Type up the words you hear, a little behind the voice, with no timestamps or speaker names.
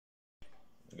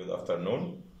Good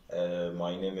afternoon.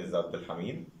 My name is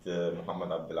Abdelhamid, Mohamed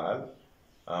AbdElaal.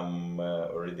 I'm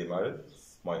already married.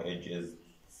 My age is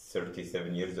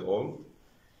 37 years old,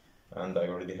 and I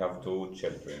already have two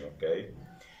children. Okay,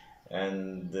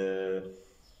 and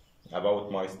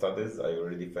about my studies, I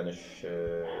already finished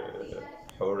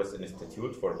Horus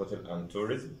Institute for Hotel and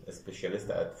Tourism, a specialist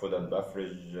at food and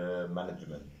beverage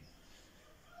management,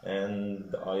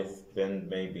 and I spent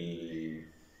maybe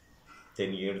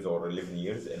 10 years or 11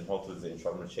 years in hotels in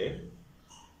Sharm el Sheikh.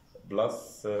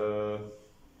 Plus,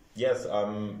 yes,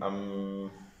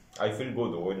 I feel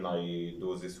good when I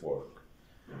do this work.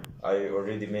 I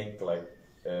already make like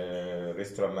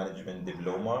restaurant management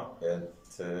diploma at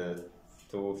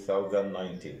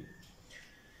 2019.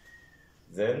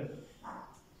 Then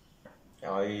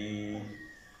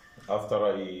after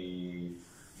I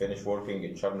finished working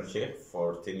in Sharm el Sheikh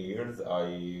for 10 years,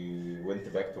 I went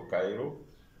back to Cairo.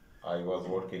 I was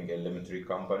working in a limited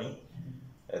company.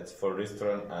 It's for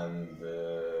restaurant and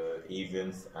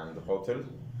events and hotel.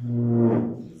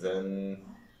 Then,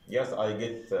 yes, I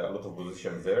get a lot of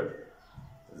positions there.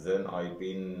 Then I've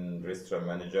been restaurant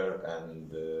manager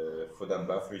and food and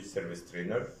beverage service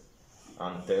trainer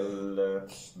until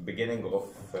beginning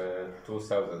of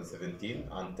 2017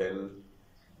 until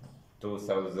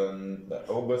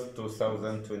August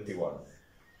 2021.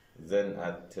 Then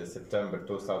at September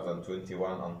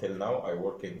 2021 until now, I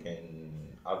working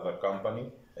in other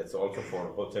company. It's also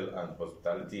for hotel and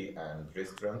hospitality and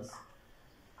restaurants.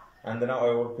 And now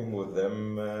I working with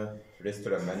them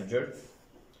restaurant manager.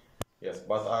 Yes,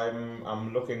 but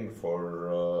I'm looking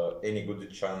for any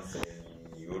good chance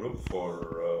in Europe for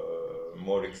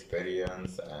more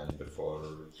experience and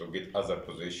to get other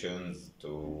positions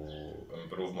to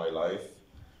improve my life.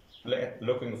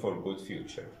 Looking for good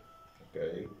future.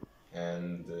 Okay,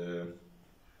 and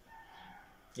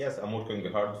yes, I'm working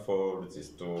hard for this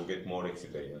to get more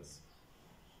experience.